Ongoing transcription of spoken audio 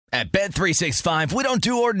At Bet365, we don't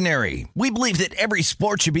do ordinary. We believe that every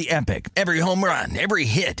sport should be epic. Every home run, every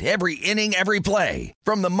hit, every inning, every play.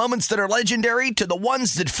 From the moments that are legendary to the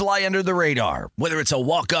ones that fly under the radar. Whether it's a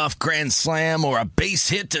walk-off grand slam or a base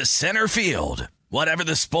hit to center field. Whatever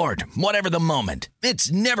the sport, whatever the moment.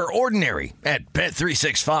 It's never ordinary at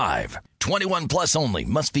Bet365. 21 plus only.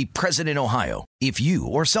 Must be present in Ohio. If you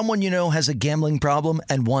or someone you know has a gambling problem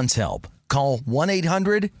and wants help, call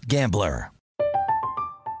 1-800-GAMBLER.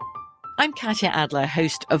 I'm Katya Adler,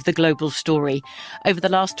 host of The Global Story. Over the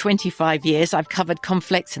last 25 years, I've covered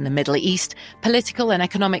conflicts in the Middle East, political and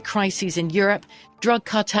economic crises in Europe, drug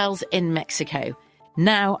cartels in Mexico.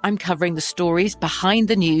 Now I'm covering the stories behind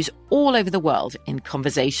the news all over the world in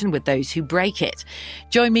conversation with those who break it.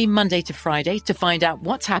 Join me Monday to Friday to find out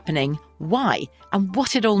what's happening, why, and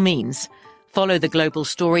what it all means. Follow The Global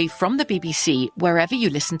Story from the BBC wherever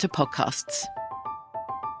you listen to podcasts.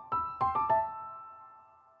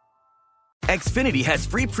 Xfinity has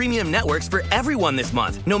free premium networks for everyone this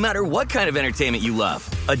month, no matter what kind of entertainment you love.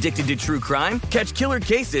 Addicted to true crime? Catch killer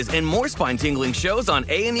cases and more spine-tingling shows on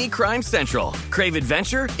A&E Crime Central. Crave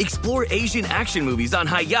adventure? Explore Asian action movies on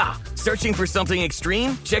Hi-YAH. Searching for something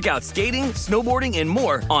extreme? Check out skating, snowboarding, and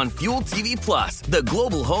more on Fuel TV Plus, the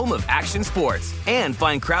global home of action sports. And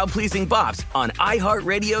find crowd-pleasing bops on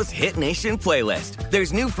iHeartRadio's Hit Nation playlist.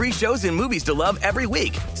 There's new free shows and movies to love every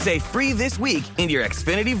week. Say free this week in your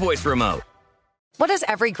Xfinity voice remote. What does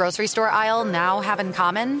every grocery store aisle now have in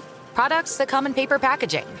common? Products that come in paper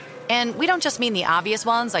packaging. And we don't just mean the obvious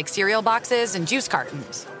ones like cereal boxes and juice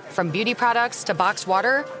cartons. From beauty products to boxed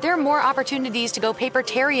water, there are more opportunities to go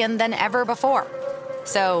papertarian than ever before.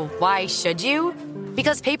 So why should you?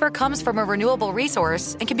 Because paper comes from a renewable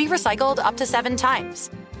resource and can be recycled up to 7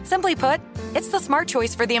 times. Simply put, it's the smart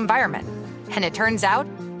choice for the environment. And it turns out,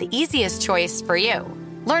 the easiest choice for you.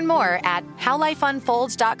 Learn more at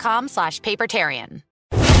howlifeunfolds.com/papertarian.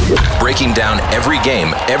 Breaking down every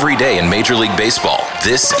game, every day in Major League Baseball.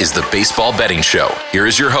 This is the Baseball Betting Show. Here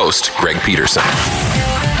is your host, Greg Peterson.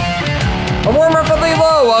 A warm up from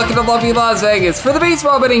Low. Welcome to lovely Las Vegas for the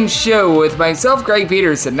Baseball Betting Show with myself, Greg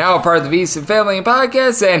Peterson, now a part of the VSiN Family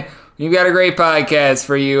Podcast, and we've got a great podcast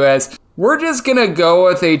for you as we're just going to go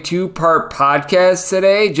with a 2-part podcast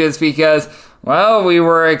today just because, well, we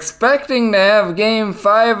were expecting to have Game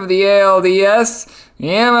 5 of the ALDS. The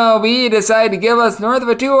MLB decided to give us north of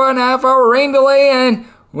a 2.5 hour rain delay, and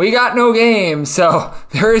we got no game, so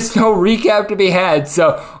there is no recap to be had.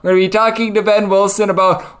 So we're going to be talking to Ben Wilson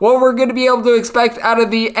about what we're going to be able to expect out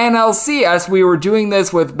of the NLCS. We were doing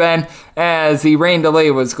this with Ben as the rain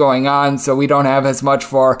delay was going on, so we don't have as much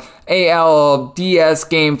for ALDS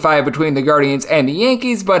Game 5 between the Guardians and the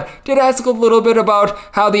Yankees, but did ask a little bit about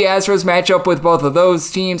how the Astros match up with both of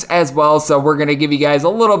those teams as well, so we're going to give you guys a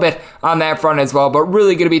little bit on that front as well, but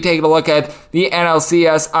really going to be taking a look at the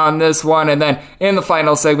NLCS on this one, and then in the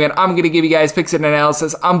final segment, I'm going to give you guys picks and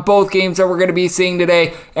analysis on both games that we're going to be seeing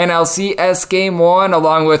today, NLCS Game 1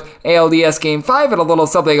 along with ALDS Game 5, and a little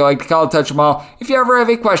something I like to call Touch Them All. If you ever have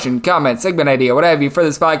a question, comment, segment idea, what have you for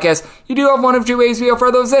this podcast, you do have one of 2 ways we'll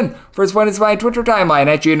throw those in. First one is my Twitter timeline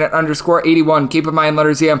at unit_81. Keep in mind,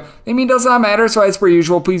 letters EM. They mean does not matter, so as per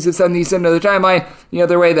usual, please just send these into the timeline. The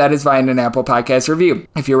other way, that is via an Apple Podcast review.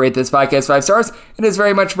 If you rate this podcast 5 stars, it is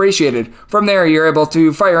very much appreciated. From there, you're able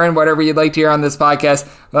to fire in whatever you'd like to hear on this podcast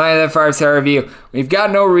via that 5-star review. We've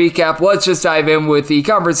got no recap. Let's just dive in with the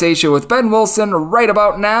conversation with Ben Wilson right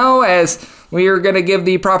about now, as we are going to give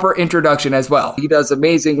the proper introduction as well. He does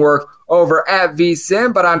amazing work over at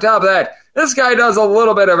VSiN, but on top of that, this guy does a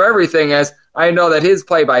little bit of everything, as I know that his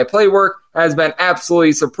play-by-play work has been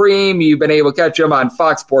absolutely supreme. You've been able to catch him on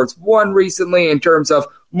Fox Sports 1 recently in terms of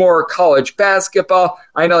more college basketball.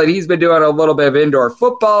 I know that he's been doing a little bit of indoor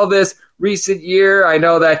football this recent year. I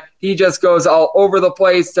know that he just goes all over the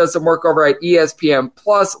place, does some work over at ESPN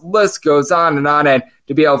Plus, list goes on, and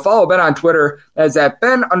to be able to follow Ben on Twitter as at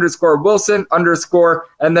Ben_Wilson_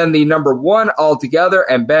 and then the number 1 altogether.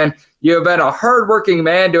 And Ben, you have been a hardworking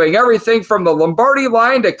man doing everything from the Lombardi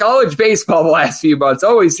line to college baseball the last few months.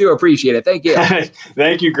 Always do appreciate it. Thank you.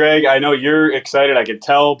 Thank you, Greg. I know you're excited. I can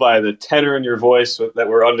tell by the tenor in your voice that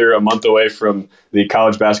we're under a month away from the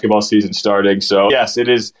college basketball season starting. So, yes, it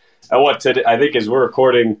is. Today, I think as we're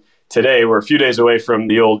recording today, we're a few days away from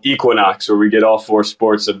the old equinox where we get all 4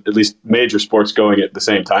 sports, at least major sports, going at the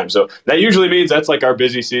same time. So that usually means that's like our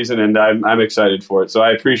busy season, and I'm excited for it. So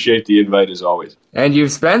I appreciate the invite as always. And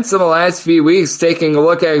you've spent some of the last few weeks taking a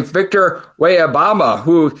look at Victor Wembanyama,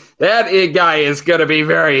 who that guy is going to be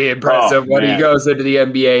very impressive when he goes into the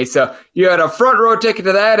NBA. So you had a front row ticket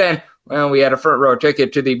to that, and well, we had a front row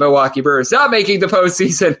ticket to the Milwaukee Brewers not making the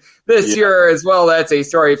postseason this year as well. That's a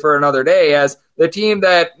story for another day, as the team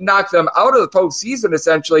that knocked them out of the postseason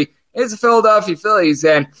essentially is the Philadelphia Phillies.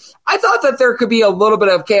 And I thought that there could be a little bit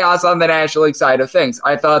of chaos on the National League side of things.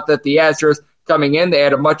 I thought that the Astros coming in, they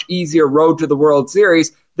had a much easier road to the World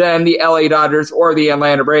Series than the LA Dodgers or the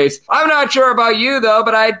Atlanta Braves. I'm not sure about you, though,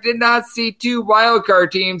 but I did not see two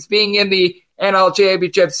wildcard teams being in the NL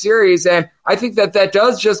Championship Series, and I think that that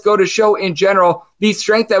does just go to show in general the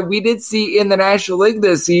strength that we did see in the National League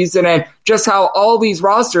this season, and just how all these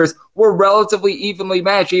rosters were relatively evenly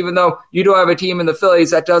matched, even though you do have a team in the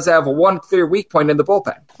Phillies that does have one clear weak point in the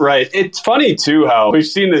bullpen. Right. It's funny, too, how we've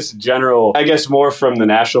seen this general, I guess more from the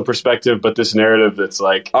national perspective, but this narrative that's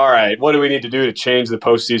like, all right, what do we need to do to change the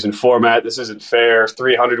postseason format? This isn't fair.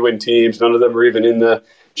 300-win teams, none of them are even in the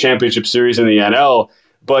championship series in the NL.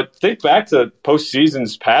 But think back to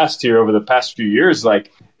postseasons past here over the past few years,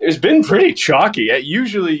 like it's been pretty chalky.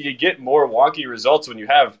 Usually you get more wonky results when you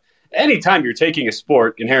have, anytime you're taking a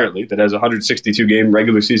sport inherently that has a 162-game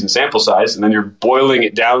regular season sample size, and then you're boiling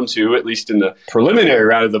it down to, at least in the preliminary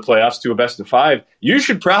round of the playoffs, to a best of 5, you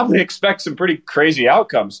should probably expect some pretty crazy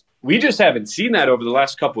outcomes. We just haven't seen that over the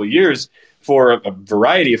last couple of years for a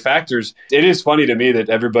variety of factors. It is funny to me that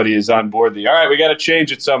everybody is on board all right, we got to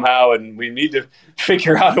change it somehow, and we need to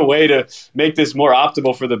figure out a way to make this more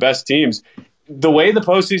optimal for the best teams. The way the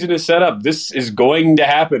postseason is set up, this is going to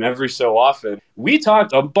happen every so often. We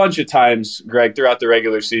talked a bunch of times, Greg, throughout the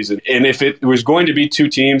regular season, and if it was going to be two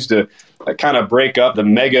teams to kind of break up the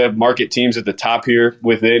mega market teams at the top here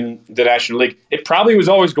within the National League, it probably was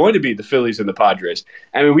always going to be the Phillies and the Padres.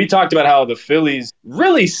 I mean, we talked about how the Phillies,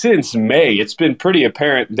 really since May, it's been pretty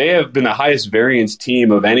apparent, they have been the highest variance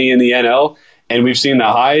team of any in the NL, and we've seen the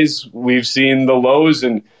highs, we've seen the lows,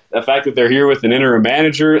 and the fact that they're here with an interim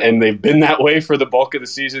manager and they've been that way for the bulk of the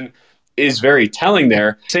season is very telling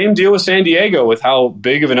there. Same deal with San Diego with how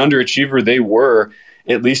big of an underachiever they were,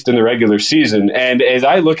 at least in the regular season. And as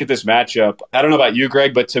I look at this matchup, I don't know about you,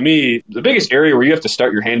 Greg, but to me, the biggest area where you have to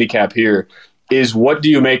start your handicap here is what do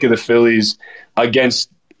you make of the Phillies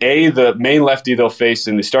against the main lefty they'll face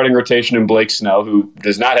in the starting rotation in Blake Snell, who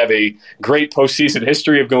does not have a great postseason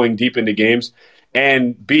history of going deep into games,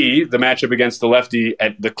 and B, the matchup against the lefty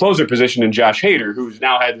at the closer position in Josh Hader, who's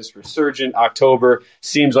now had this resurgent October.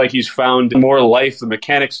 Seems like he's found more life. The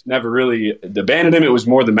mechanics never really abandoned him. It was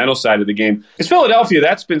more the mental side of the game. Because Philadelphia,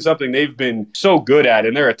 that's been something they've been so good at,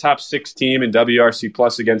 and they're a top 6 team in WRC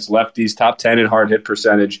plus against lefties, top 10 in hard hit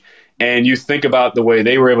percentage. And you think about the way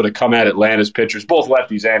they were able to come at Atlanta's pitchers, both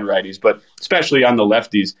lefties and righties, but especially on the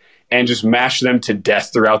lefties, and just mash them to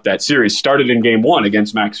death throughout that series. Started in Game 1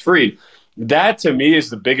 against Max Fried. That, to me, is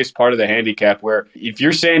the biggest part of the handicap, where if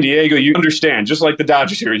you're San Diego, you understand, just like the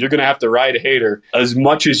Dodgers series, you're going to have to ride Hader as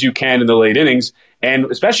much as you can in the late innings. And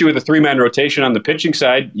especially with a 3-man rotation on the pitching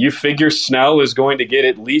side, you figure Snell is going to get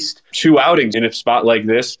at least 2 outings in a spot like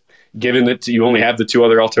this, given that you only have the 2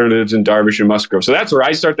 other alternatives in Darvish and Musgrove. So that's where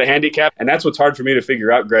I start the handicap, and that's what's hard for me to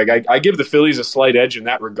figure out, Greg. I give the Phillies a slight edge in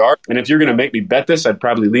that regard, and if you're going to make me bet this, I'd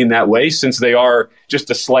probably lean that way since they are just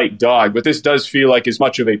a slight dog. But this does feel like as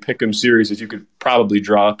much of a pick'em series as you could probably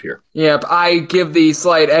draw up here. Yep, I give the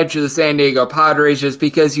slight edge to the San Diego Padres just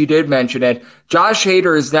because you did mention it. Josh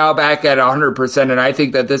Hader is now back at 100%, and I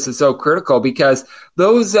think that this is so critical because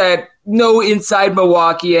those that know inside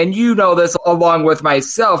Milwaukee, and you know this along with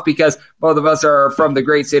myself because both of us are from the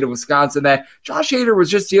great state of Wisconsin, that Josh Hader was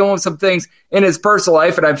just dealing with some things in his personal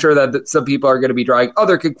life, and I'm sure that some people are going to be drawing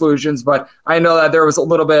other conclusions, but I know that there was a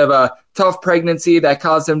little bit of a tough pregnancy that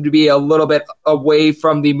caused him to be a little bit away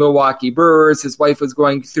from the Milwaukee Brewers. His wife was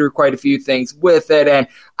going through quite a few things with it, and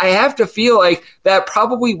I have to feel like that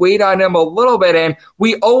probably weighed on him a little bit, and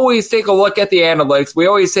we always take a look at the analytics. We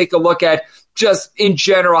always take a look at just in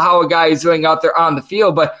general how a guy is doing out there on the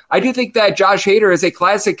field. But I do think that Josh Hader is a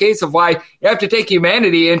classic case of why you have to take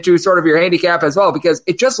humanity into sort of your handicap as well, because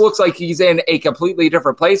it just looks like he's in a completely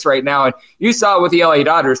different place right now. And you saw it with the LA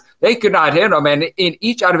Dodgers. They could not hit him. And in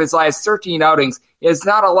each out of his last 13 outings, he has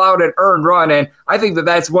not allowed an earned run. And I think that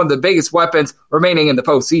that's one of the biggest weapons remaining in the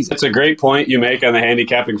postseason. That's a great point you make on the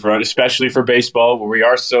handicapping front, especially for baseball, where we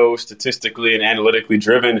are so statistically and analytically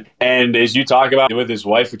driven. And as you talk about with his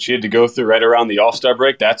wife, which she had to go through right around the All-Star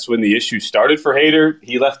break, that's when the issue started for Hader.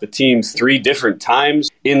 He left the team 3 different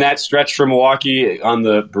times in that stretch from Milwaukee on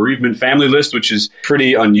the bereavement family list, which is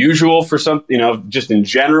pretty unusual for some, just in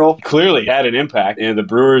general. Clearly had an impact, and the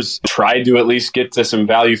Brewers tried to at least get to some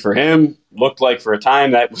value for him. looked like for a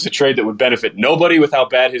time that was a trade that would benefit nobody with how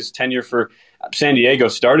bad his tenure for San Diego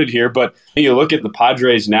started here. But you look at the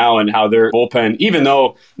Padres now and how their bullpen, even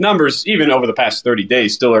though numbers, even over the past 30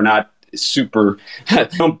 days, still are not super,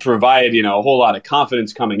 don't provide, a whole lot of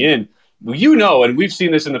confidence coming in. And we've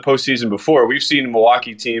seen this in the postseason before. We've seen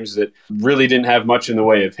Milwaukee teams that really didn't have much in the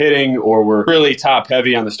way of hitting or were really top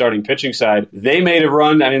heavy on the starting pitching side. They made a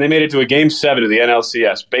run. They made it to a Game 7 of the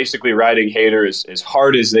NLCS, basically riding Hader as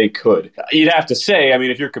hard as they could. You'd have to say,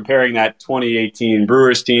 if you're comparing that 2018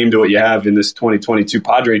 Brewers team to what you have in this 2022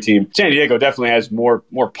 Padre team, San Diego definitely has more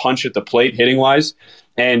punch at the plate hitting-wise.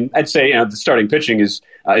 And I'd say, the starting pitching is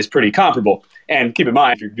pretty comparable. And keep in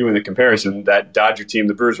mind, if you're doing the comparison, that Dodger team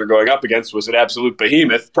the Brewers were going up against was an absolute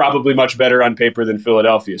behemoth, probably much better on paper than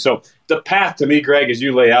Philadelphia. So the path to me, Greg, as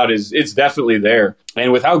you lay out, it's definitely there.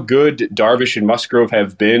 And with how good Darvish and Musgrove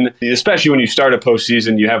have been, especially when you start a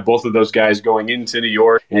postseason, you have both of those guys going into New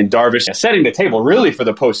York and Darvish setting the table really for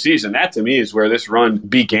the postseason. That to me is where this run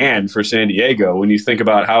began for San Diego. When you think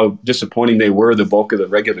about how disappointing they were the bulk of the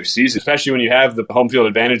regular season, especially when you have the home field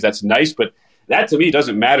advantage, that's nice, but that to me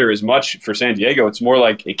doesn't matter as much for San Diego. It's more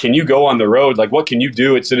like, can you go on the road? Like, what can you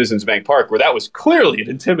do at Citizens Bank Park, where that was clearly an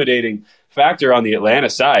intimidating factor on the Atlanta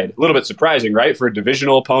side. A little bit surprising, right? For a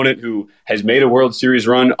divisional opponent who has made a World Series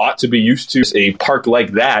run, ought to be used to a park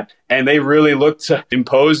like that. And they really looked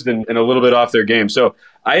imposed and a little bit off their game. So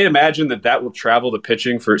I imagine that will travel to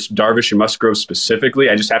pitching for Darvish and Musgrove specifically.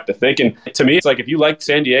 I just have to think. And to me, it's like if you like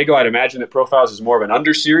San Diego, I'd imagine that Profiles is more of an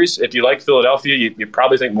under series. If you like Philadelphia, you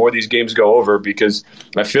probably think more of these games go over because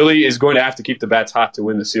Philly is going to have to keep the bats hot to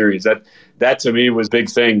win the series. That to me was a big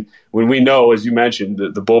thing when we know, as you mentioned,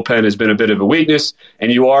 the bullpen has been a bit of a weakness.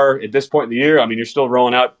 And you are, at this point in the year, you're still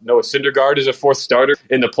rolling out Noah Syndergaard as a fourth starter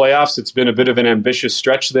in the playoffs. It's been a bit of an ambitious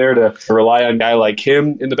stretch there to rely on a guy like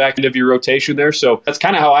him in the back end of your rotation there. So that's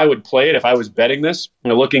kind of how I would play it if I was betting this.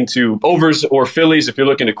 Looking to overs or Phillies, if you're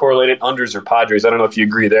looking to correlate it, unders or Padres. I don't know if you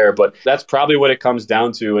agree there, but that's probably what it comes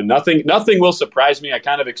down to. And nothing will surprise me. I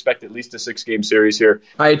kind of expect at least a 6-game series here.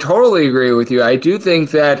 I totally agree with you. I do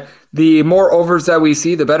think that the more overs that we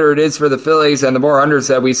see, the better it is for the Phillies, and the more unders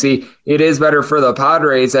that we see, it is better for the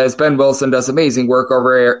Padres, as Ben Wilson does amazing work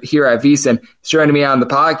over here at VSiN. He's joining me on the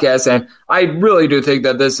podcast, and I really do think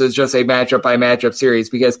that this is just a matchup-by-matchup series,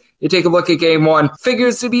 because you take a look at Game 1,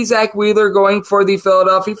 figures to be Zach Wheeler going for the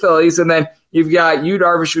Philadelphia Phillies, and then you've got Yu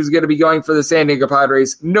Darvish, who's going to be going for the San Diego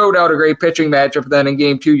Padres. No doubt a great pitching matchup. Then in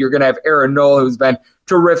Game 2, you're going to have Aaron Nola, who's been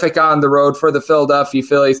terrific on the road for the Philadelphia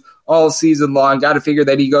Phillies all season long. Got to figure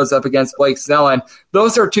that he goes up against Blake Snell. And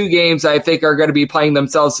those are two games I think are going to be playing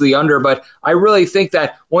themselves to the under. But I really think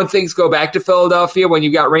that when things go back to Philadelphia, when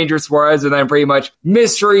you got Ranger Suarez and then pretty much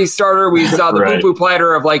mystery starter, we saw the right. poo-poo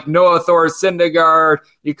platter of like Noah Thor Syndergaard.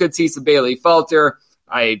 You could see some Bailey Felter.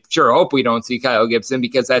 I sure hope we don't see Kyle Gibson,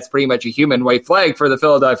 because that's pretty much a human white flag for the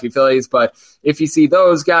Philadelphia Phillies. But if you see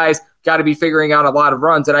those guys, got to be figuring out a lot of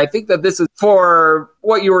runs. And I think that this is for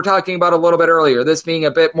what you were talking about a little bit earlier, this being a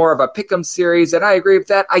bit more of a pick'em series. And I agree with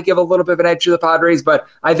that. I give a little bit of an edge to the Padres, but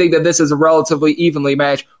I think that this is a relatively evenly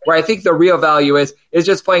matched, where I think the real value is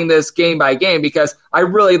just playing this game by game, because I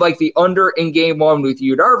really like the under in Game 1 with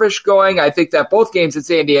Yu Darvish going. I think that both games in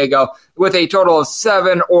San Diego with a total of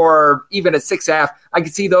 7 or even a 6.5, I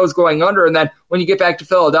could see those going under. And then when you get back to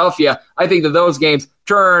Philadelphia, I think that those games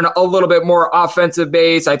turn a little bit more offensive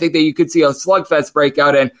base. I think that you could see a slugfest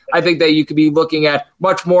breakout, and I think that you could be looking at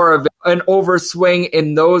much more of an overswing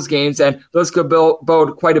in those games, and those could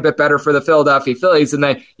bode quite a bit better for the Philadelphia Phillies, and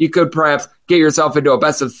then you could perhaps get yourself into a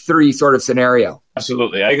best-of-3 sort of scenario.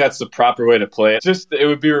 Absolutely. I think that's the proper way to play it. It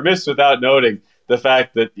would be remiss without noting the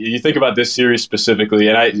fact that you think about this series specifically,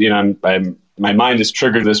 and my mind is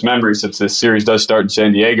triggered this memory since this series does start in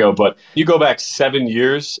San Diego, but you go back 7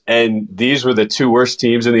 years and these were the 2 worst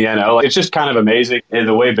teams in the NL. It's just kind of amazing in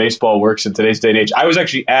the way baseball works in today's day and age. I was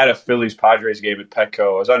actually at a Phillies-Padres game at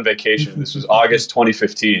Petco. I was on vacation. This was August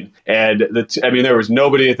 2015. And there was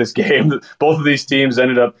nobody at this game. Both of these teams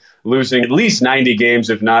ended up losing at least 90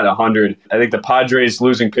 games, if not 100. I think the Padres'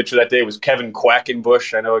 losing pitcher that day was Kevin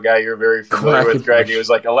Quackenbush. I know a guy you're very familiar with, Greg. He was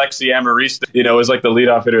like Alexi Amarista, was like the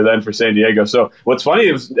leadoff hitter then for San That So what's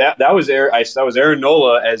funny was that was Aaron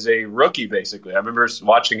Nola as a rookie, basically. I remember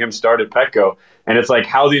watching him start at Petco, and it's like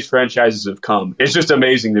how these franchises have come. It's just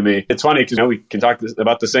amazing to me. It's funny because we can talk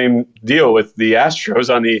about the same deal with the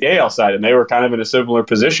Astros on the AL side, and they were kind of in a similar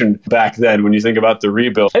position back then when you think about the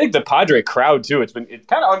rebuild. I think the Padre crowd, too, it's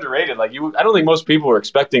kind of underrated. I don't think most people were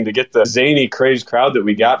expecting to get the zany, crazed crowd that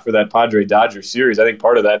we got for that Padre-Dodger series. I think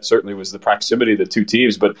part of that certainly was the proximity of the two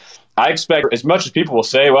teams, but I expect, as much as people will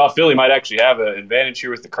say, well, Philly might actually actually have an advantage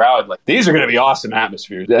here with the crowd. Like, these are going to be awesome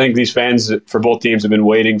atmospheres. I think these fans for both teams have been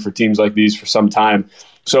waiting for teams like these for some time.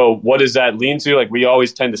 So what does that lean to? Like, we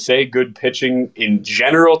always tend to say good pitching in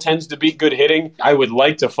general tends to beat good hitting. I would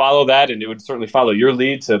like to follow that, and it would certainly follow your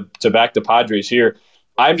lead to back the Padres here.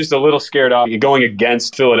 I'm just a little scared off going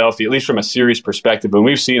against Philadelphia, at least from a series perspective. And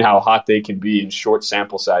we've seen how hot they can be in short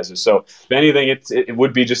sample sizes. So if anything, it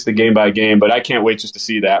would be just the game by game. But I can't wait just to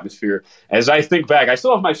see the atmosphere. As I think back, I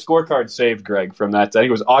still have my scorecard saved, Greg, from that. I think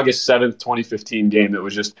it was August 7th, 2015 game that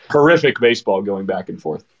was just horrific baseball going back and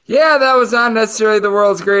forth. Yeah, that was not necessarily the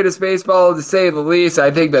world's greatest baseball, to say the least.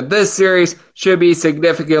 I think that this series should be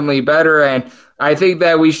significantly better, and I think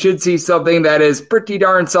that we should see something that is pretty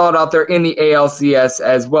darn solid out there in the ALCS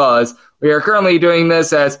as well. As we are currently doing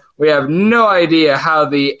this, as we have no idea how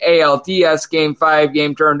the ALDS Game 5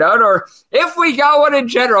 game turned out, or if we got one in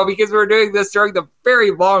general, because we're doing this during the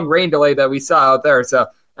very long rain delay that we saw out there. So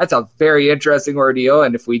that's a very interesting ordeal,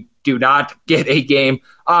 and if we do not get a game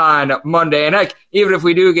on Monday, and heck, even if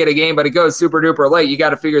we do get a game, but it goes super duper late, you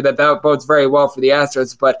got to figure that bodes very well for the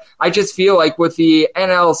Astros. But I just feel like with the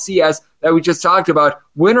NLCS that we just talked about,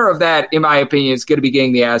 winner of that, in my opinion, is going to be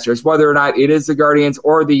getting the Astros, whether or not it is the Guardians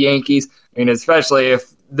or the Yankees. I mean, especially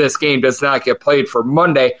if this game does not get played for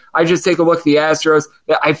Monday. I just take a look at the Astros.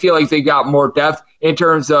 I feel like they got more depth in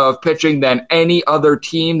terms of pitching than any other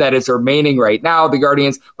team that is remaining right now. The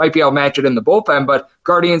Guardians might be able to match it in the bullpen, but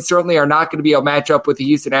Guardians certainly are not going to be able to match up with the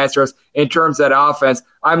Houston Astros in terms of that offense.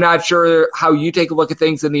 I'm not sure how you take a look at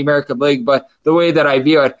things in the American League, but the way that I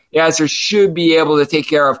view it, the Astros should be able to take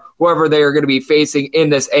care of whoever they are going to be facing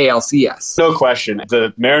in this ALCS. No question.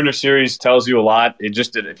 The Mariner series tells you a lot.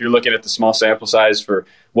 If you're looking at the small sample size for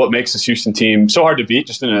what makes this Houston team so hard to beat,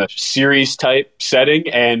 just in a series type setting.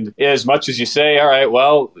 And as much as you say, all right,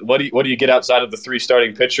 well, what do you get outside of the three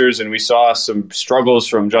starting pitchers? And we saw some struggles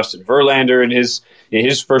from Justin Verlander in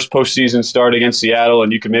his first postseason start against Seattle.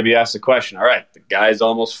 And you can maybe ask the question, all right, the guy's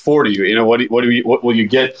almost 40. You know, what will you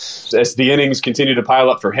get as the innings continue to pile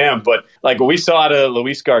up for him? But like what we saw out of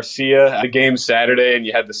Luis Garcia at the game Saturday, and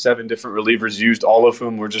you had the 7 different relievers used, all of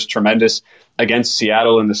whom were just tremendous against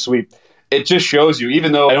Seattle in the sweep. It just shows you,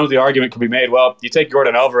 even though I know the argument could be made, well, you take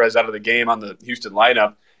Jordan Alvarez out of the game on the Houston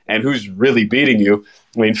lineup, and who's really beating you?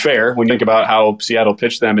 I mean, fair when you think about how Seattle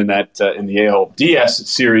pitched them in the ALDS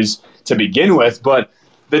series to begin with, but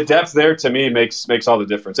the depth there to me makes all the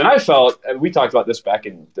difference. And I felt, and we talked about this back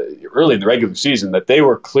early in the regular season, that they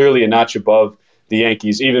were clearly a notch above the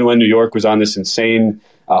Yankees, even when New York was on this insane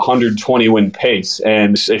 120-win pace.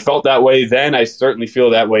 And it felt that way then. I certainly feel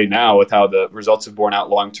that way now with how the results have borne out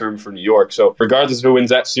long-term for New York. So regardless of who wins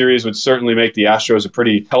that series, would certainly make the Astros a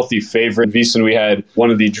pretty healthy favorite. In VSiN, we had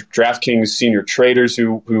one of the DraftKings senior traders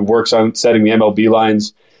who works on setting the MLB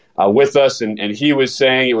lines with us, and he was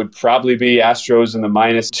saying it would probably be Astros in the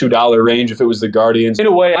minus $2 range if it was the Guardians. In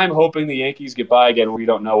a way, I'm hoping the Yankees get by again. We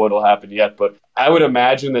don't know what will happen yet, but I would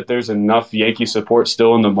imagine that there's enough Yankee support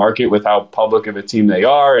still in the market with how public of a team they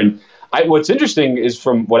are. And what's interesting is,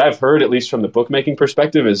 from what I've heard, at least from the bookmaking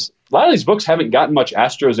perspective, is a lot of these books haven't gotten much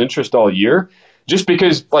Astros interest all year. Just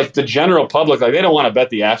because, like, the general public, like, they don't want to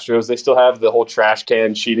bet the Astros. They still have the whole trash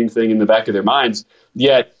can cheating thing in the back of their minds.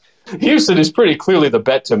 Yet Houston is pretty clearly the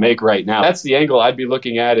bet to make right now. That's the angle I'd be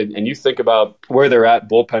looking at, and you think about where they're at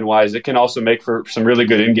bullpen-wise, it can also make for some really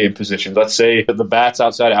good in-game positions. Let's say that the bats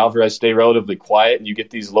outside Alvarez stay relatively quiet, and you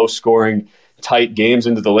get these low-scoring, tight games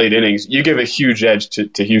into the late innings. You give a huge edge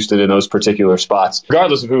to Houston in those particular spots.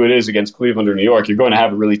 Regardless of who it is against Cleveland or New York, you're going to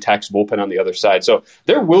have a really taxed bullpen on the other side. So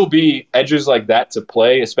there will be edges like that to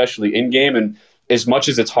play, especially in-game, and as much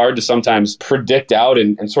as it's hard to sometimes predict out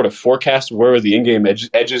and sort of forecast where the in-game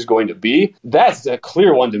edge is going to be, that's a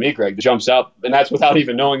clear one to me, Greg, that jumps out, and that's without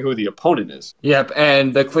even knowing who the opponent is. Yep,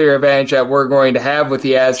 and the clear advantage that we're going to have with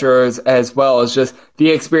the Astros as well is just the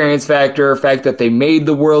experience factor, the fact that they made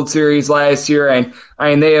the World Series last year,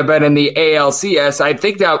 and they have been in the ALCS. I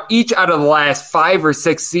think now each out of the last 5 or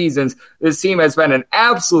 6 seasons, this team has been an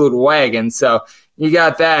absolute wagon, so you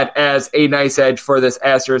got that as a nice edge for this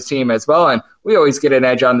Astros team as well. And we always get an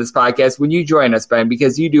edge on this podcast when you join us, Ben,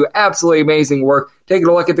 because you do absolutely amazing work taking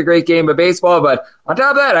a look at the great game of baseball. But on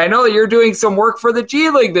top of that, I know that you're doing some work for the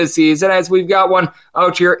G League this season, as we've got one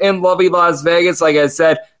out here in lovely Las Vegas. Like I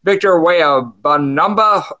said, Victor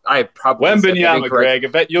Wembanyama. I probably Wembanyama, Greg. I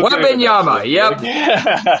bet you'll Wembanyama, yep.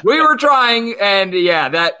 Yeah. We were trying, and yeah,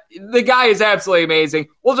 that the guy is absolutely amazing.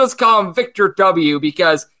 We'll just call him Victor W,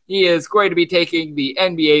 because he is going to be taking the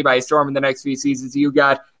NBA by storm in the next few seasons. You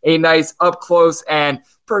got a nice up-close and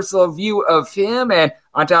personal view of him. And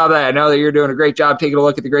on top of that, I know that you're doing a great job taking a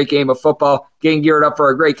look at the great game of football, getting geared up for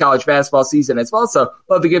a great college basketball season as well. So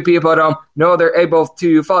love the good people at home. Know they're able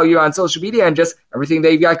to follow you on social media and just everything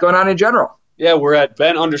that you've got going on in general. Yeah, we're at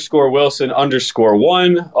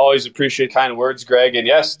Ben_Wilson_1. Always appreciate kind words, Greg. And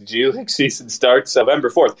yes, the G League season starts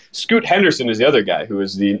November 4th. Scoot Henderson is the other guy who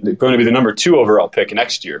is going to be the number 2 overall pick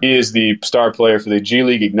next year. He is the star player for the G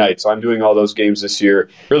League Ignite. So I'm doing all those games this year.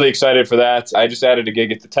 Really excited for that. I just added a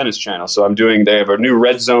gig at the Tennis Channel. So they have a new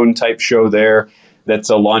Red Zone type show there that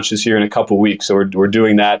launches here in a couple weeks. So we're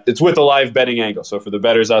doing that. It's with a live betting angle. So for the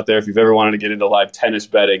bettors out there, if you've ever wanted to get into live tennis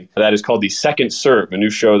betting, that is called The Second Serve, a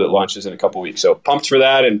new show that launches in a couple weeks. So pumped for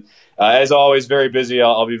that. And as always, very busy.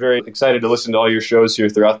 I'll be very excited to listen to all your shows here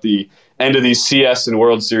throughout the end of these CS and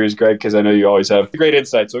World Series, Greg, because I know you always have great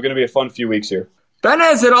insight. So it's going to be a fun few weeks here. Ben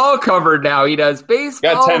has it all covered now. He does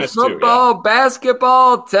baseball, tennis football, too, yeah.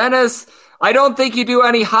 Basketball, tennis. I don't think you do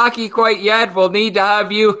any hockey quite yet. We'll need to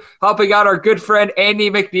have you helping out our good friend Andy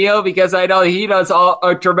McNeil because I know he does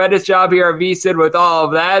a tremendous job here at VSiN with all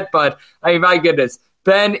of that. But, I mean, my goodness,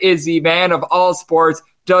 Ben is the man of all sports,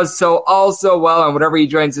 does so also well, and whenever he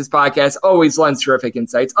joins this podcast, always lends terrific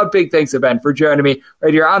insights. A big thanks to Ben for joining me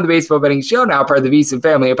right here on the Baseball Betting Show, now part of the VSiN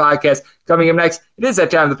family of podcasts. Coming up next, it is that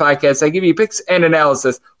time of the podcast. I give you picks and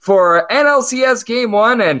analysis for NLCS Game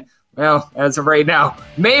 1, and well, as of right now,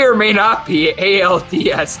 may or may not be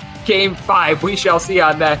ALDS Game 5. We shall see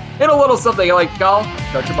on that in a little something I like to call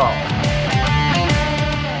Touch a Ball.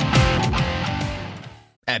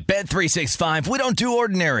 At Bet365, we don't do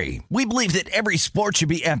ordinary. We believe that every sport should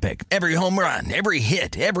be epic. Every home run, every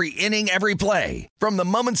hit, every inning, every play. From the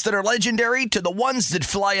moments that are legendary to the ones that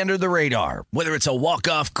fly under the radar. Whether it's a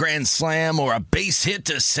walk-off grand slam or a base hit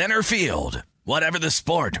to center field. Whatever the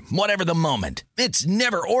sport, whatever the moment, it's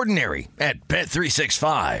never ordinary at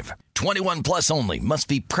Bet365. 21 plus only. Must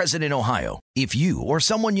be present in Ohio. If you or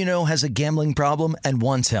someone you know has a gambling problem and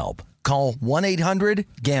wants help, call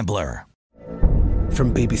 1-800-GAMBLER.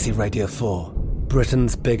 From BBC Radio 4,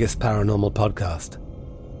 Britain's biggest paranormal podcast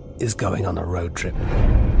is going on a road trip.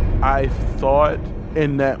 I thought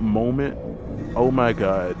in that moment, oh my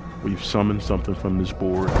God, we've summoned something from this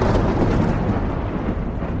board.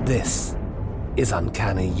 This is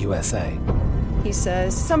Uncanny USA. He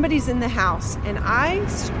says, somebody's in the house, and I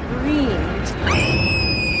screamed.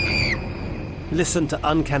 Listen to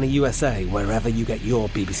Uncanny USA wherever you get your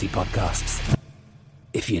BBC podcasts,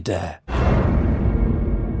 if you dare.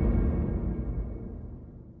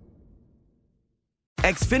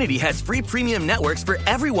 Xfinity has free premium networks for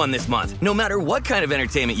everyone this month, no matter what kind of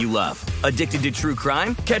entertainment you love. Addicted to true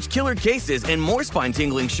crime? Catch killer cases and more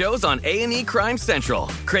spine-tingling shows on A&E Crime Central.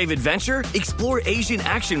 Crave adventure? Explore Asian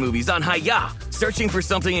action movies on Hi-YAH. Searching for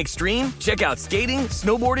something extreme? Check out skating,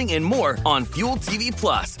 snowboarding, and more on Fuel TV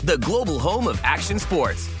Plus, the global home of action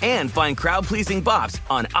sports. And find crowd-pleasing bops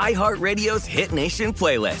on iHeartRadio's Hit Nation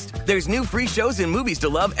playlist. There's new free shows and movies to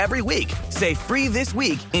love every week. Say free this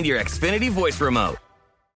week in your Xfinity voice remote.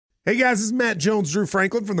 Hey guys, this is Matt Jones, Drew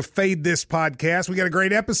Franklin from the Fade This podcast. We got a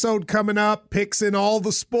great episode coming up, picks in all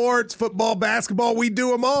the sports, football, basketball, we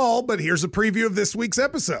do them all, but here's a preview of this week's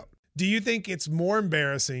episode. Do you think it's more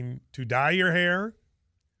embarrassing to dye your hair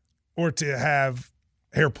or to have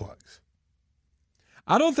hair plugs?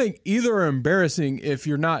 I don't think either are embarrassing if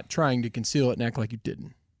you're not trying to conceal it and act like you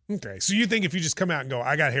didn't. Okay, so you think if you just come out and go,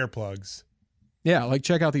 I got hair plugs. Yeah, like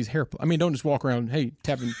check out these hair plugs. I mean, don't just walk around, hey,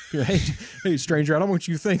 tapping, hey, stranger, I don't want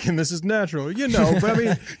you thinking this is natural. You know, but I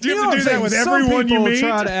mean, do you have to do that with everyone you meet?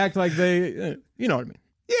 Try to act like they, you know what I mean?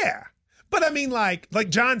 Yeah. But I mean, like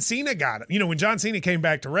John Cena got it. You know, when John Cena came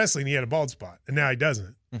back to wrestling, he had a bald spot, and now he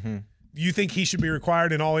doesn't. Mm-hmm. You think he should be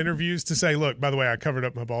required in all interviews to say, look, by the way, I covered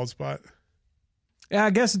up my bald spot? Yeah, I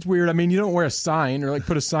guess it's weird. I mean, you don't wear a sign or like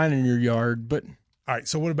put a sign in your yard, but. All right,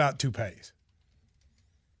 so what about toupees?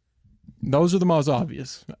 Those are the most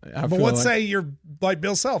obvious. But let's say you're like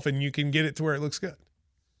Bill Self and you can get it to where it looks good.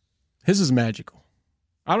 His is magical.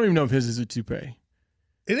 I don't even know if his is a toupee.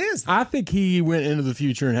 It is. I think he went into the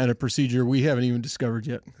future and had a procedure we haven't even discovered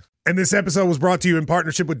yet. And this episode was brought to you in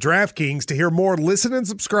partnership with DraftKings. To hear more, listen and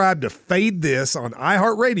subscribe to Fade This on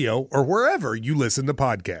iHeartRadio or wherever you listen to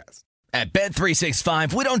podcasts. At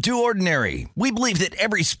Bet365, we don't do ordinary. We believe that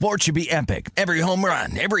every sport should be epic. Every home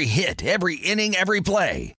run, every hit, every inning, every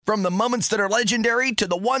play. From the moments that are legendary to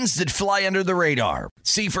the ones that fly under the radar.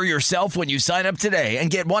 See for yourself when you sign up today and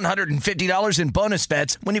get $150 in bonus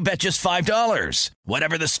bets when you bet just $5.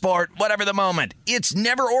 Whatever the sport, whatever the moment, it's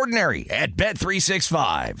never ordinary at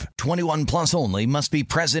Bet365. 21 plus only. Must be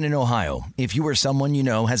present in Ohio. If you or someone you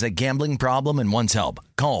know has a gambling problem and wants help,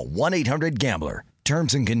 call 1-800-GAMBLER.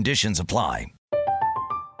 Terms and conditions apply.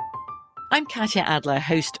 I'm Katya Adler,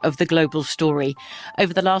 host of The Global Story.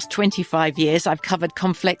 Over the last 25 years, I've covered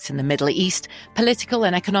conflicts in the Middle East, political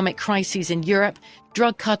and economic crises in Europe,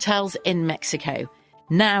 drug cartels in Mexico.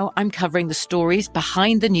 Now I'm covering the stories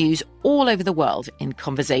behind the news all over the world in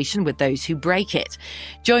conversation with those who break it.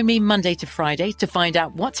 Join me Monday to Friday to find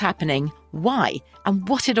out what's happening, why, and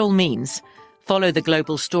what it all means. Follow The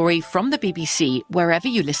Global Story from the BBC wherever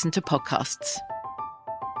you listen to podcasts.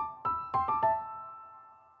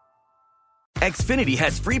 Xfinity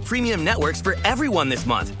has free premium networks for everyone this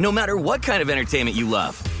month, no matter what kind of entertainment you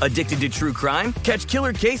love. Addicted to true crime? Catch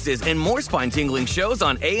killer cases and more spine-tingling shows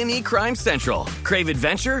on A&E Crime Central. Crave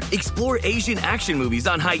adventure? Explore Asian action movies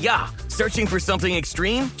on Hi-YAH. Searching for something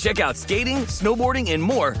extreme? Check out skating, snowboarding, and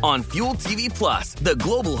more on Fuel TV Plus, the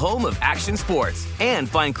global home of action sports. And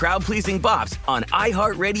find crowd-pleasing bops on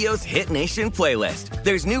iHeartRadio's Hit Nation playlist.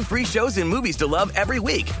 There's new free shows and movies to love every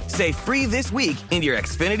week. Say free this week in your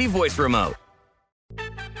Xfinity voice remote.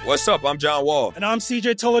 What's up? I'm John Wall. And I'm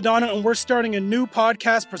CJ Toledano, and we're starting a new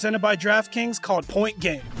podcast presented by DraftKings called Point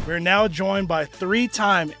Game. We're now joined by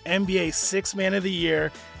three-time NBA Sixth Man of the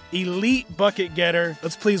Year, elite bucket getter.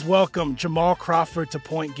 Let's please welcome Jamal Crawford to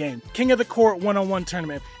Point Game. King of the Court one-on-one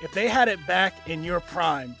tournament. If they had it back in your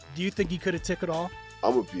prime, do you think you could have took it all?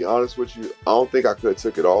 I'm going to be honest with you. I don't think I could have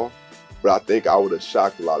took it all, but I think I would have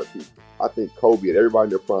shocked a lot of people. I think Kobe and everybody in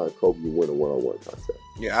their prime, Kobe would win a one-on-one contest.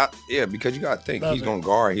 Yeah, because you got to think. He's going to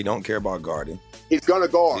guard. He don't care about guarding. He's going to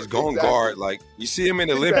guard. He's going to guard. Like, you see him in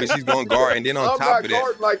the Olympics, he's going to guard. And then on top of that. I'm not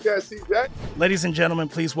guarding like that, CJ. Ladies and gentlemen,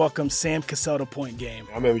 please welcome Sam Cassell to Point Game.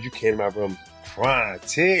 I remember you came out from prime,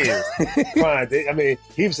 tears. Prime. I mean,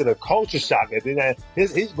 he was in a culture shock. And then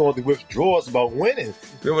he's going through withdrawals about winning.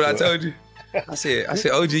 Remember what I told you? I said,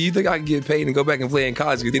 OG, you think I can get paid and go back and play in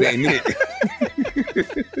college because it ain't it?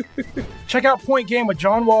 Check out Point Game with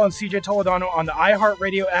John Wall and CJ Toledano on the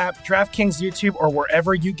iHeartRadio app, DraftKings YouTube, or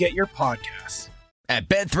wherever you get your podcasts. At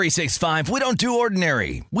Bet365, we don't do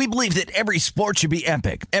ordinary. We believe that every sport should be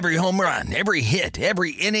epic. Every home run, every hit,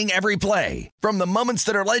 every inning, every play. From the moments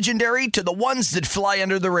that are legendary to the ones that fly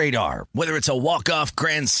under the radar. Whether it's a walk-off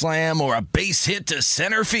grand slam or a base hit to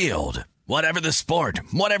center field. Whatever the sport,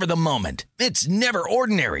 whatever the moment, it's never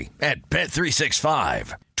ordinary at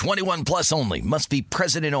Bet365. 21 plus only. Must be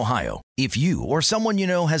present in Ohio. If you or someone you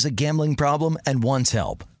know has a gambling problem and wants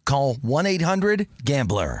help, call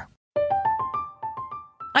 1-800-GAMBLER.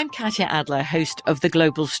 I'm Katya Adler, host of The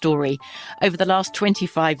Global Story. Over the last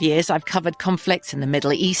 25 years, I've covered conflicts in the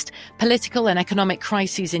Middle East, political and economic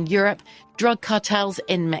crises in Europe, drug cartels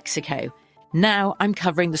in Mexico. Now I'm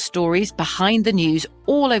covering the stories behind the news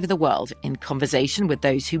all over the world in conversation with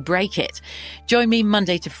those who break it. Join me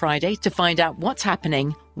Monday to Friday to find out what's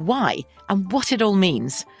happening, why, and what it all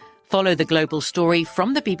means. Follow The Global Story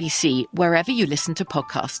from the BBC wherever you listen to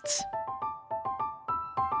podcasts.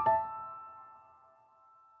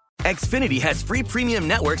 Xfinity has free premium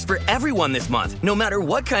networks for everyone this month, no matter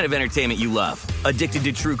what kind of entertainment you love. Addicted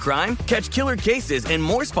to true crime? Catch killer cases and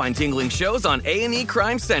more spine-tingling shows on A&E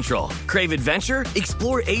Crime Central. Crave adventure?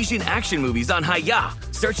 Explore Asian action movies on Hi-YAH.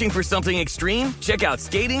 Searching for something extreme? Check out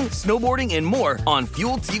skating, snowboarding, and more on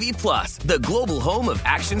Fuel TV Plus, the global home of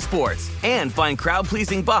action sports. And find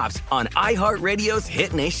crowd-pleasing bops on iHeartRadio's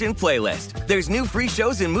Hit Nation playlist. There's new free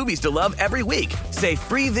shows and movies to love every week. Say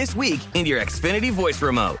free this week in your Xfinity voice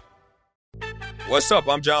remote. What's up?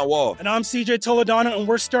 I'm John Wall. And I'm CJ Toledano, and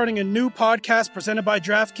we're starting a new podcast presented by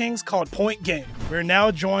DraftKings called Point Game. We're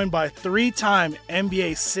now joined by three-time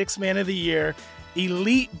NBA Sixth Man of the Year,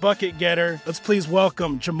 elite bucket getter. Let's please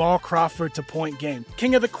welcome Jamal Crawford to Point Game.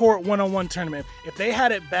 King of the Court one-on-one tournament. If they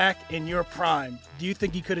had it back in your prime, do you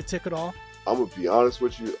think you could have took it all? I'm going to be honest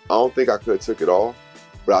with you. I don't think I could have took it all,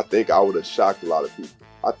 but I think I would have shocked a lot of people.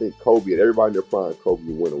 I think Kobe and everybody in their prime, Kobe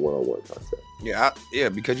would win a one-on-one contest. Yeah,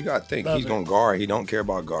 because you got to think. He's going to guard. He don't care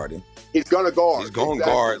about guarding. He's going to guard. He's going to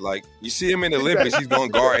guard. Like, you see him in the Olympics, he's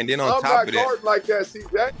going to guard. And then on top of that. I'm not guarding like that,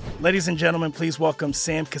 CJ. Ladies and gentlemen, please welcome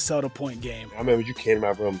Sam Cassell to Point Game. I remember you came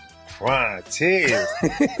out from prime, tears.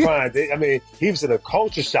 Prime. I mean, he was in a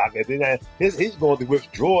culture shock. And then he's going through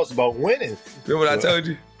withdrawals about winning. Remember what I told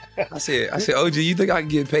you? I said, OG, you think I can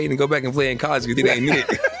get paid and go back and play in college because it ain't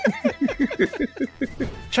it?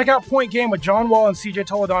 Check out Point Game with John Wall and CJ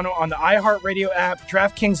Toledano on the iHeartRadio app,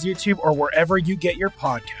 DraftKings YouTube, or wherever you get your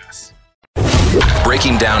podcasts.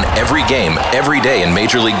 Breaking down every game, every day in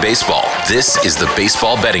Major League Baseball. This is the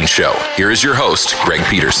Baseball Betting Show. Here is your host, Greg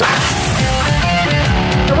Peterson.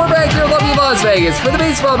 And we're back here in lovely Las Vegas for the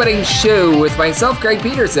Baseball Betting Show with myself, Greg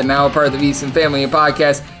Peterson, now a part of the VSiN Family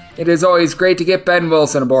Podcast. It is always great to get Ben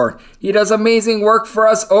Wilson aboard. He does amazing work for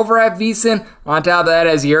us over at VSiN. On top of that,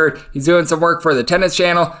 as you heard, he's doing some work for the Tennis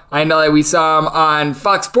Channel. I know that we saw him on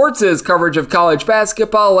Fox Sports' coverage of college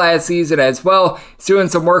basketball last season as well. He's doing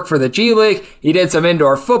some work for the G League. He did some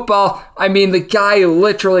indoor football. I mean, the guy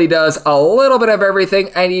literally does a little bit of everything,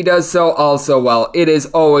 and he does so also well. It is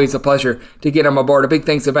always a pleasure to get him aboard. A big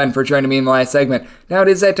thanks to Ben for joining me in the last segment. Now it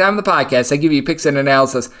is that time of the podcast. I give you picks and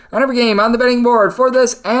analysis on every game on the betting board for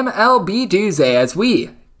this MLB Tuesday as we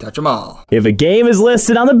touch them all. If a game is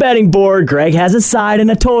listed on the betting board, Greg has a side and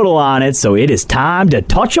a total on it, so it is time to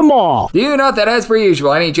touch them all. Do you note that, as per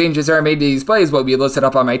usual, any changes are made to these plays will be listed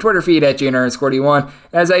up on my Twitter feed at GNR_D1.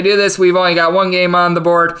 As I do this, we've only got one game on the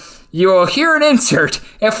board. You will hear an insert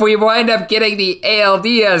if we wind up getting the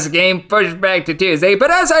ALDS game pushed back to Tuesday.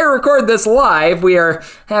 But as I record this live, we are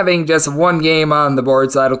having just one game on the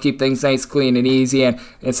board, so that'll keep things nice, clean, and easy. And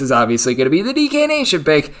this is obviously going to be the DK Nation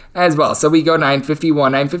pick as well. So we go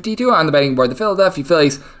 951, 952 on the betting board. The Philadelphia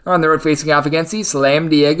Phillies are on the road facing off against the Slam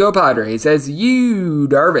Diego Padres, as Yu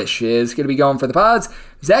Darvish is going to be going for the Pods.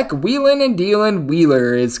 Zach Whelan and Dylan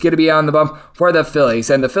Wheeler is going to be on the bump for the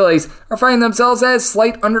Phillies. And the Phillies are finding themselves as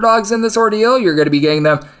slight underdogs in this ordeal. You're going to be getting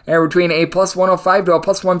them between a plus 105 to a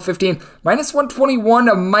plus 115. Minus 121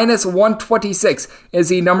 to minus 126 is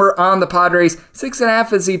the number on the Padres.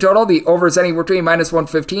 6.5 is the total. The over is anywhere between minus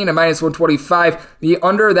 115 and minus 125. The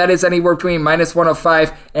under, that is anywhere between minus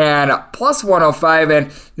 105 and plus 105.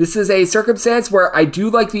 And this is a circumstance where I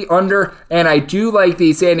do like the under, and I do like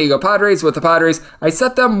the San Diego Padres. With the Padres, I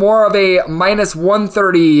set them more of a minus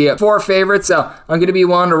 134 favorite, so I'm going to be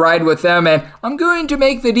willing to ride with them, and I'm going to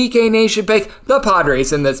make the DK Nation pick the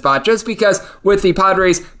Padres in this spot, just because with the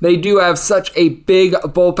Padres, they do have such a big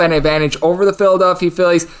bullpen advantage over the Philadelphia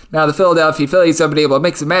Phillies. Now, the Philadelphia Phillies have been able to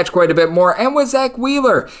mix and match quite a bit more, and with Zach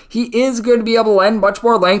Wheeler, he is going to be able to lend much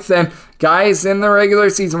more length than guys in the regular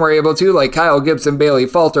season were able to, like Kyle Gibson, Bailey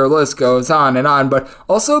Falter, list goes on and on. But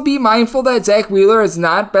also be mindful that Zach Wheeler has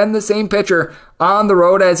not been the same pitcher on the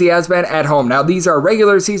road as he has been at home. Now, these are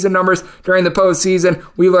regular season numbers. During the postseason,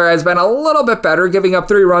 Wheeler has been a little bit better, giving up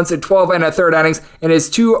 3 runs in 12 and a third innings in his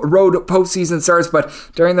 2 road postseason starts, but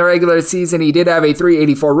during the regular season, he did have a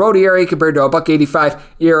 3.84 road ERA compared to a .185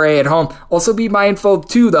 ERA at home. Also be mindful,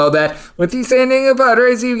 too, though, that with the San Diego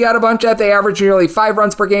Padres, you've got a bunch that they average nearly 5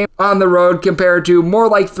 runs per game on the road compared to more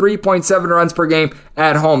like 3.7 runs per game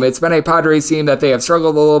at home. It's been a Padres team that they have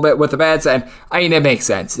struggled a little bit with the bats, and I mean, it makes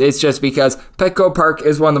sense. It's just because Petco Park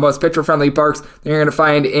is one of the most pitcher-friendly parks you're going to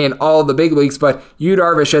find in all the big leagues, but Yu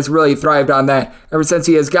Darvish has really thrived on that. Ever since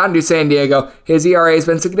he has gotten to San Diego, his ERA has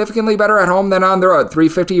been significantly better at home than on the road.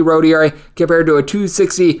 3.50 road ERA compared to a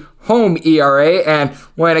 2.60 home ERA, and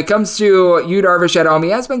when it comes to Yu Darvish at home,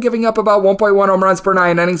 he has been giving up about 1.1 home runs per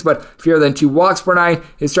 9 innings, but fewer than 2 walks per 9.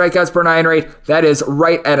 His strikeouts per 9 rate, that is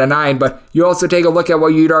right at a 9, but you also take a look at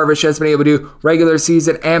what Yu Darvish has been able to do regular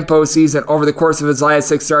season and postseason over the course of his last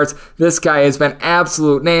 6 starts. This guy has been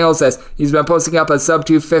absolute nails, as he's been posting up a sub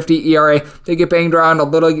 2.50 ERA. They get banged around a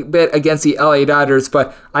little bit against the LA Dodgers,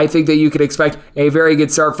 but I think that you could expect a very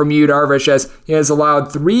good start from Yu Darvish, as he has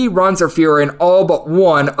allowed 3 runs or fewer in all but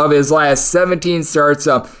one of his last 17 starts.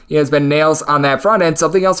 He has been nails on that front end.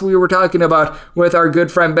 Something else we were talking about with our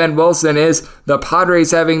good friend Ben Wilson is the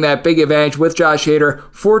Padres having that big advantage with Josh Hader.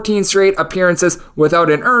 14 straight appearances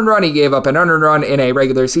without an earned run. He gave up an unearned run in a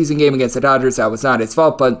regular season game against the Dodgers. That was not his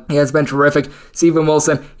fault, but he has been terrific. Steven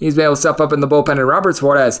Wilson, he's been able to step up in the bullpen, and Robert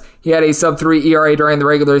Suarez, he had a sub 3 ERA during the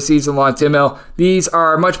regular season long. Tim Hill, these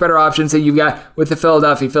are much better options than you've got with the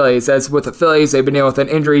Philadelphia Phillies, as with the Phillies, they've been dealing with an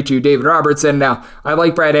injury to David Robertson. Now, I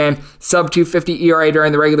like Brad Hand, sub 250 ERA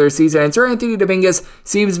during the regular season, and Sir Anthony Dominguez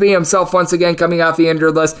seems to be himself once again coming off the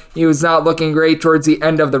injured list. He was not looking great towards the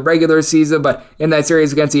end of the regular season, but in that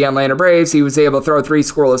series against the Atlanta Braves, he was able to throw 3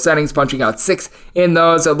 scoreless innings, punching out 6 in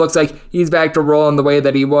those. It looks like he's back to rolling the way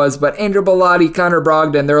that he was, but Andrew Bellotti, Connor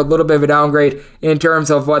Brogdon, they're a little bit of a downgrade in terms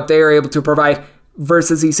of what they are able to provide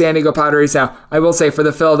versus the San Diego Padres. Now, I will say for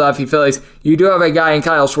the Philadelphia Phillies, you do have a guy in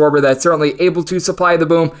Kyle Schwarber that's certainly able to supply the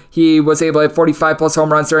boom. He was able to hit 45-plus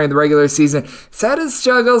home runs during the regular season. He's had his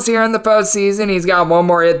struggles here in the postseason. He's got one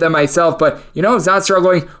more hit than myself, but he's not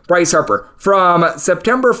struggling. Bryce Harper. From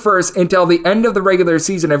September 1st until the end of the regular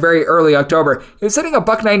season in very early October, he was hitting a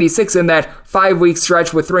 $196 in that 5-week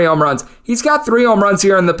stretch with 3 home runs. He's got 3 home runs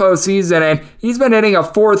here in the postseason, and he's been hitting a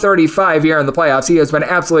 .435 here in the playoffs. He has been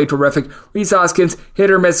absolutely terrific. Rhys Hoskins,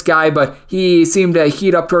 hit-or-miss guy, but he seemed to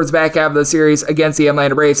heat up towards the back half of the series against the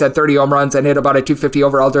Atlanta Braves, had 30 home runs and hit about a .250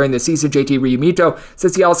 overall during the season. JT Realmuto,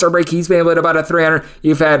 since the All-Star break, he's been able to hit about a .300.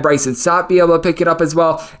 You've had Bryson Stott be able to pick it up as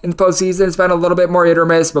well. In the postseason, it's been a little bit more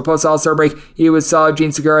hit-or-miss, but post-All-Star break, he was solid.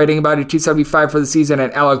 Gene Segura hitting about a .275 for the season,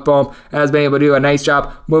 and Alec Boehm has been able to do a nice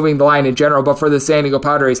job moving the line in general. But for the San Diego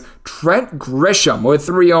Padres, Trent Grisham with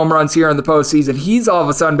 3 home runs here in the postseason, he's all of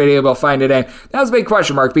a sudden been able to find it in. That was a big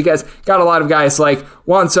question mark because got a lot of guys like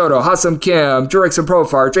Juan Soto, Ha-Seong Kim, Jurickson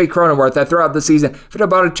Profar, Jake Cronenworth that throughout the season fit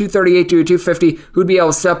about a .238 to a .250 who'd be able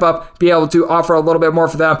to step up, be able to offer a little bit more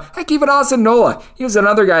for them. Heck, even Austin Nola, he was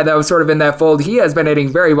another guy that was sort of in that fold. He has been hitting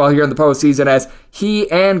very well here in the postseason as he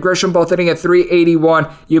and Grisham both hitting at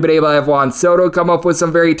 .381. You've been able to have Juan Soto come up with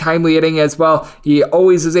some very timely hitting as well. He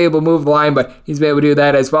always is able to move the line, but he's been able to do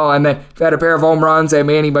that as well. And then you've had a pair of home runs and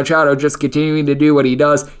Manny Machado just continuing to do what he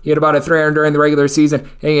does. He hit about a .300 during the regular season,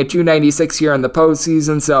 hitting at .296 here in the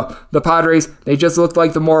postseason. So the Padres, they just looked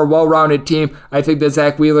like the more well-rounded team. I think that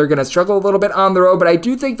Zach Wheeler going to struggle a little bit on the road, but I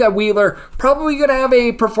do think that Wheeler probably going to have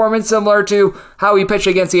a performance similar to how he pitched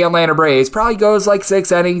against the Atlanta Braves. Probably goes like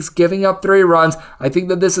 6 innings, giving up 3 runs. I think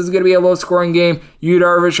that this is going to be a low-scoring game. Yu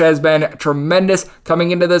Darvish has been tremendous coming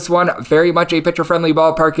into this one. Very much a pitcher-friendly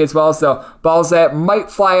ballpark as well, so balls that might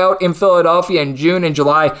fly out in Philadelphia in June and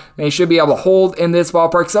July, they should be able to hold in this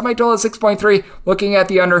ballpark. Semi-total is 6.3. Looking at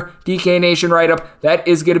the under, DK Nation write-up, that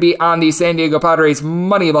is going to be on the San Diego Padres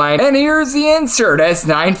money line. And here's the insert as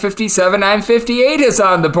 957, 958 is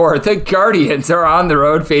on the board. The Guardians are on the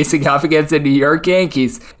road facing off against the New York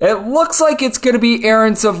Yankees. It looks like it's going to be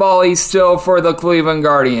Aaron Savali still for the Cleveland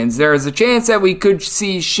Guardians. There's a chance that we could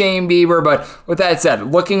see Shane Bieber, but with that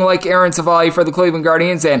said, looking like Aaron Savali for the Cleveland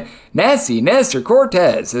Guardians, and Nestor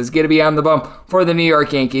Cortez is going to be on the bump for the New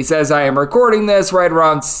York Yankees. As I am recording this right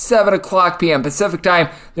around 7 o'clock p.m. Pacific time,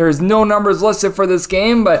 there's no numbers listed for this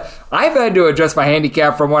game, but I've had to adjust my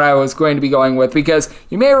handicap from what I was going to be going with because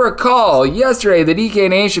you may recall yesterday the DK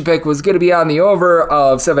Nation pick was going to be on the over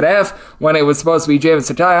of 7.5 when it was supposed to be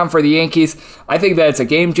Jameson Taillon for the Yankees. I think that it's a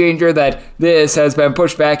game changer that this has been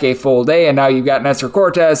pushed back a full day, and now you've got Nestor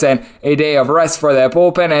Cortez and a day of rest for that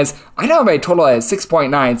bullpen, as I now have my total at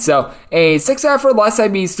 6.9, so a 6.5 or less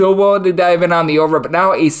I'd be still willing to dive in on the over, but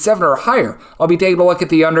now a 7 or higher I'll be taking a look at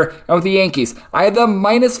the under. And with the Yankees, I had them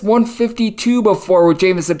minus 152 before with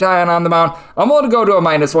Jameson Taillon on the mound. I'm willing to go to a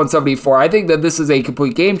minus 174. I think that this is a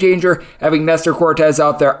complete game changer, having Nestor Cortez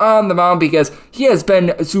out there on the mound because he has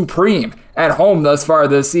been supreme at home thus far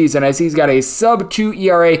this season, as he's got a sub-2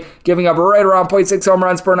 ERA, giving up right around 0.6 home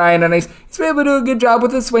runs per 9 innings. He's been able to do a good job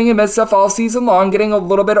with his swing and miss stuff all season long, getting a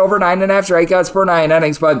little bit over 9.5 strikeouts per 9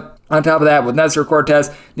 innings, but on top of that, with Nestor Cortez,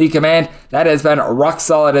 the command, that has been rock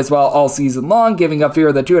solid as well all season long, giving up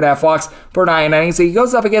fewer than 2.5 walks per 9 innings. So he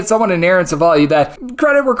goes up against someone in Aaron Savali that,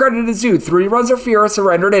 credit where credit is due, 3 runs or fewer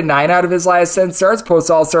surrendered in 9 out of his last 10 starts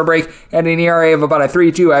post-All-Star break, and an ERA of about a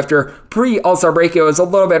 3.2 after pre-All-Star break. It was a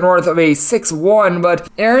little bit north of a 6.1, but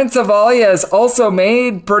Aaron Savali has also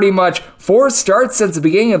made pretty much 4 starts since the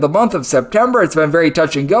beginning of the month of September. It's been very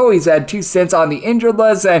touch and go. He's had 2 stints on the injured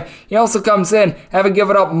list, and he also comes in having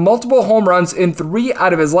given up multiple home runs in 3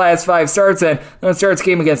 out of his last 5 starts, and those starts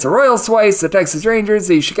came against the Royals twice, the Texas Rangers,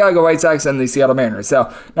 the Chicago White Sox, and the Seattle Mariners.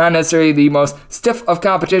 So not necessarily the most stiff of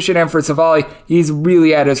competition, and for Savali, he's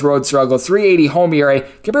really had his road struggles. 3.80 home ERA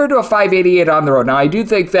compared to a 5.88 on the road. Now, I do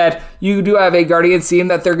think that you do have a Guardians team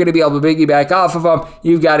that they're going to be able to piggyback off of them.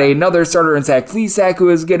 You've got another starter in Zach Plesac who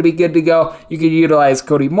is going to be good to go. You can utilize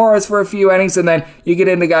Cody Morris for a few innings, and then you get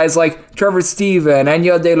into guys like Trevor Stephen,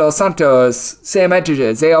 Enyel De Los Santos, Sam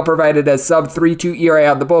Etiges. They all provided a sub 3.2 ERA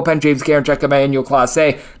out of the bullpen. James Karinchak, Emmanuel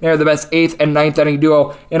Clase. They're the best 8th and 9th inning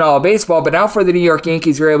duo in all of baseball. But now for the New York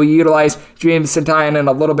Yankees, you're able to utilize Jameson Taillon in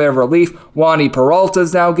a little bit of relief. Wandy Peralta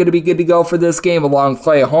is now going to be good to go for this game, along with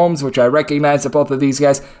Clay Holmes, which I recognize that both of these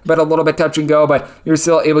guys have been a little bit touch and go, but you're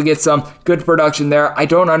still able to get some good production there. I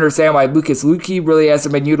don't understand why Lucas Luque really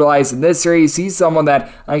hasn't been utilized in this series. He's someone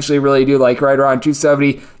that I actually really do like, right around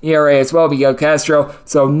 2.70 ERA as well. Miguel Castro,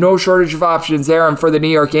 so no shortage of options there. And for the New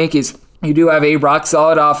York Yankees, You do have a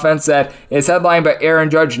rock-solid offense that is headlined by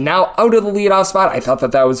Aaron Judge, now out of the leadoff spot. I thought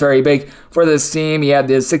that was very big for this team. He had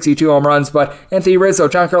the 62 home runs, but Anthony Rizzo,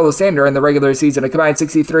 Giancarlo Stanton in the regular season, a combined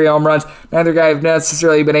 63 home runs. Neither guy have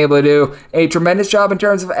necessarily been able to do a tremendous job in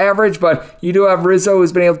terms of average, but you do have Rizzo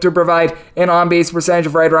who's been able to provide an on-base percentage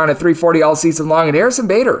of right around a 340 all season long. And Harrison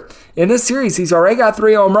Bader, in this series, he's already got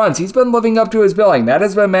 3 home runs. He's been living up to his billing. That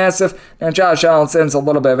has been massive. And Josh Allison's a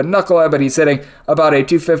little bit of a knucklehead, but he's hitting about a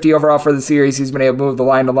 250 overall for the series. He's been able to move the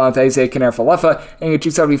line along to Isaiah Kiner-Falefa and a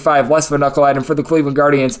 275 less of a knucklehead. And for the Cleveland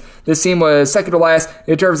Guardians, this team was second to last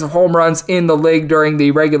in terms of home runs in the league during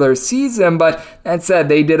the regular season, but that said,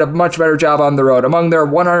 they did a much better job on the road. Among their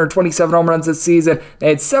 127 home runs this season, they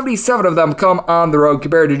had 77 of them come on the road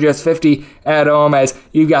compared to just 50 at home, as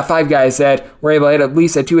you've got 5 guys that were able to hit at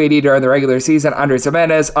least a 280 during the regular season: Andres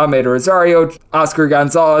Gimenez, Ahmed Rosario, Oscar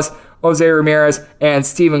Gonzalez, Jose Ramirez, and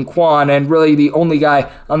Steven Kwan, and really the only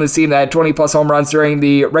guy on the team that had 20-plus home runs during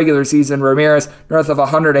the regular season, Ramirez, north of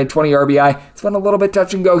 120 RBI. It's been a little bit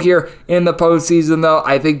touch and go here in the postseason, though.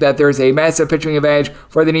 I think that there's a massive pitching advantage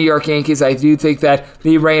for the New York Yankees. I do think that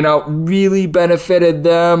the rain out really benefited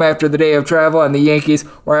them after the day of travel, and the Yankees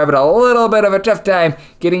were having a little bit of a tough time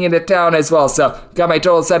getting into town as well. So, got my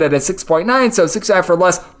total set at a 6.9, so 6.5 or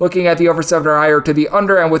less, looking at the over 7 or higher to the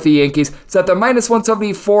under, and with the Yankees set the minus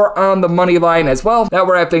 174 on the money line as well. That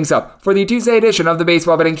will wrap things up for the Tuesday edition of the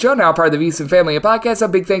Baseball Betting Show, now part of the VSiN family of podcasts. A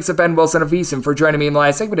big thanks to Ben Wilson of VSiN for joining me in the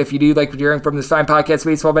last segment. If you do like what you're hearing from this fine podcast,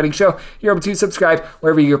 Baseball Betting Show, you're able to subscribe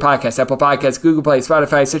wherever you get your podcasts: Apple Podcasts, Google Play,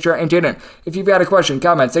 Spotify, Stitcher, and TuneIn. If you've got a question,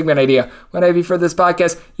 comment, segment idea, what have you for this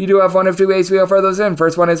podcast, you do have one of 2 ways we offer those in.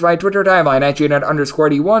 First one is my Twitter timeline at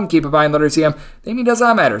 @Janet_D1. Keep in mind, letter CM, the name does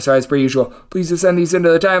not matter, so as per usual, please just send these into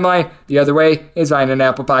the timeline. The other way is via an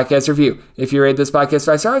Apple Podcast review. If you rate this podcast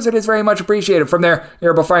 5 stars, it is very much appreciated. From there,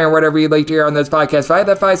 you're able to find whatever you'd like to hear on this podcast via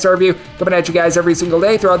that 5-star review, coming at you guys every single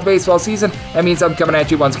day throughout the baseball season. That means I'm coming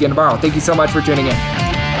at you once again tomorrow. Thank you so much for tuning in.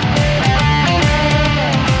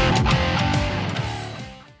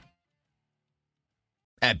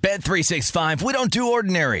 At Bet365, we don't do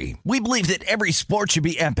ordinary. We believe that every sport should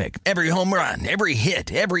be epic. Every home run, every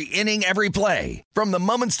hit, every inning, every play. From the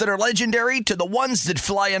moments that are legendary to the ones that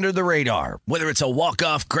fly under the radar. Whether it's a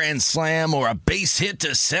walk-off grand slam or a base hit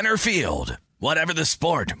to center field. Whatever the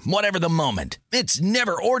sport, whatever the moment, it's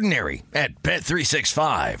never ordinary at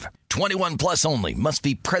Bet365. 21 plus only. Must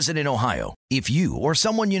be present in Ohio. If you or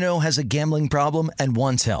someone you know has a gambling problem and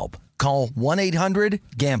wants help, call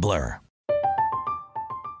 1-800-GAMBLER.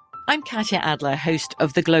 I'm Katya Adler, host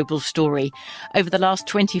of The Global Story. Over the last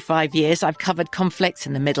 25 years, I've covered conflicts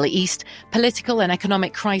in the Middle East, political and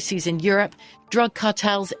economic crises in Europe, drug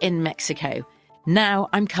cartels in Mexico. Now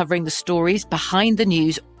I'm covering the stories behind the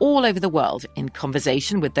news all over the world in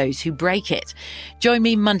conversation with those who break it. Join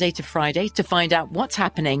me Monday to Friday to find out what's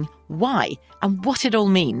happening, why, and what it all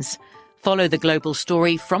means. Follow The Global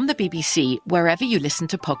Story from the BBC wherever you listen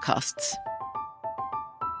to podcasts.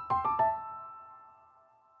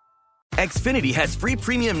 Xfinity has free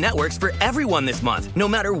premium networks for everyone this month, no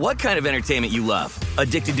matter what kind of entertainment you love.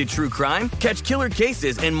 Addicted to true crime? Catch killer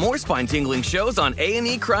cases and more spine-tingling shows on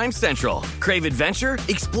A&E Crime Central. Crave adventure?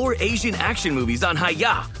 Explore Asian action movies on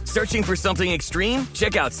Hi-YAH. Searching for something extreme?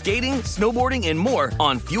 Check out skating, snowboarding, and more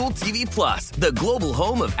on Fuel TV Plus, the global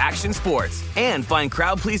home of action sports. And find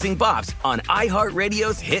crowd-pleasing bops on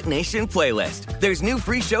iHeartRadio's Hit Nation playlist. There's new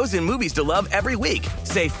free shows and movies to love every week.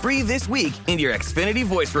 Say free this week in your Xfinity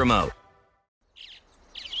voice remote.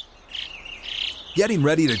 Getting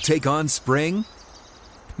ready to take on spring?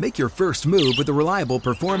 Make your first move with the reliable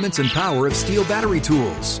performance and power of Steel battery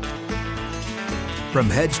tools. From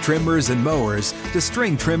hedge trimmers and mowers to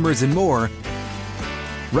string trimmers and more,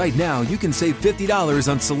 right now you can save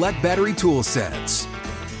 $50 on select battery tool sets.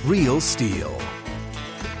 Real Steel.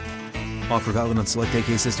 Offer valid on select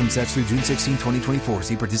AK system sets through June 16, 2024.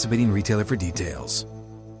 See participating retailer for details.